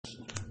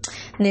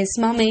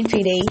Nesse momento,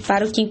 irei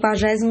para o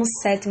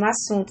 57º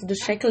assunto do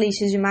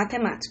checklist de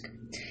matemática.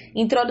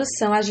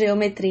 Introdução à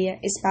geometria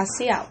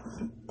espacial,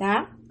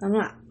 tá? Vamos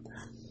lá.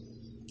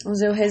 Vamos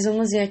ver o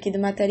resumozinho aqui do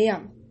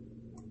material.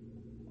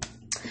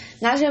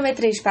 Na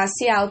geometria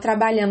espacial,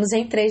 trabalhamos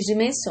em 3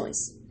 dimensões.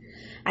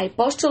 Aí,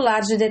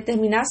 postulados de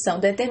determinação.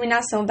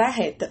 Determinação da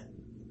reta.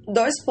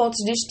 2 pontos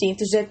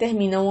distintos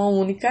determinam uma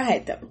única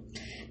reta.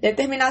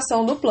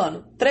 Determinação do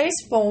plano.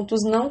 3 pontos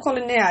não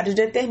colineares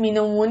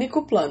determinam um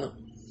único plano.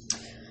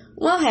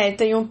 Uma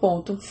reta e um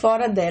ponto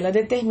fora dela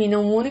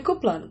determinam um único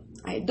plano.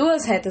 Aí,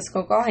 2 retas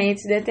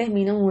concorrentes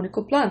determinam um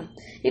único plano.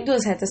 E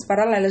 2 retas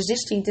paralelas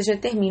distintas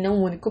determinam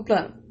um único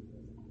plano.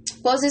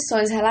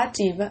 Posições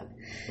relativas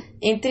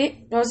entre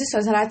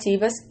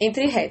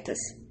retas.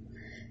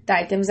 Tá,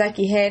 aí temos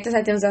aqui retas,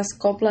 aí temos as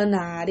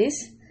coplanares,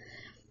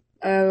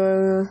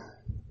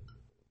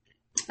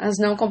 as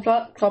não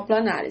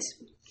coplanares.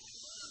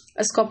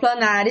 As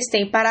coplanares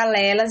têm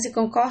paralelas e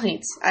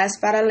concorrentes. As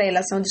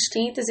paralelas são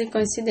distintas e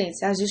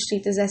coincidentes. As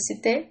distintas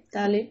ST,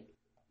 tá ali.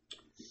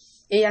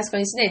 E as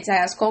coincidentes. Aí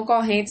as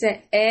concorrentes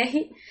é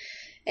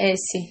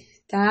RS,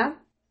 tá?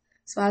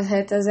 São as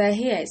retas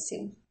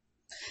RS.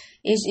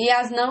 E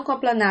as não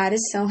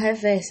coplanares são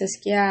reversas,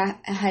 que é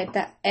a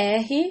reta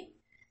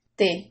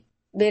RT.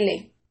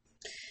 Beleza.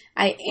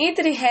 Aí,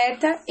 entre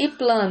reta e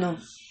plano.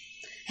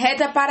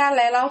 Reta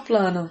paralela ao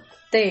plano.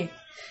 T.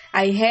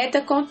 Aí,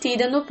 reta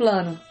contida no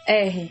plano.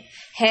 R.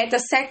 Reta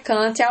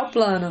secante ao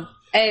plano.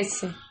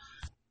 S.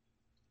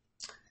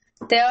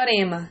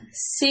 Teorema.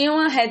 Se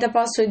uma reta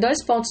possui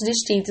 2 pontos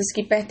distintos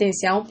que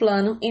pertencem a um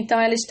plano, então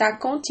ela está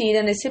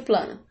contida nesse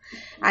plano.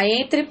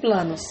 Aí, entre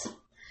planos.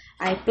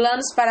 Aí,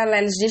 planos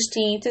paralelos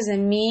distintos, é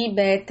mi,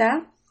 beta,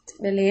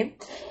 beleza?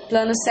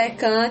 Planos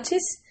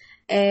secantes,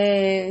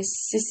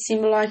 esse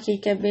símbolo aqui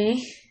que é bem,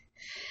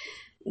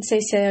 não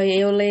sei se é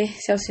Euler,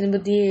 se é o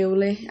símbolo de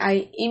Euler,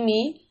 aí, e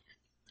mi,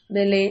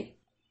 beleza?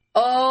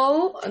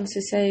 Ou, não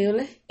sei se é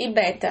Euler, e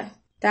beta,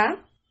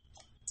 tá?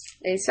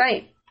 É isso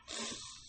aí.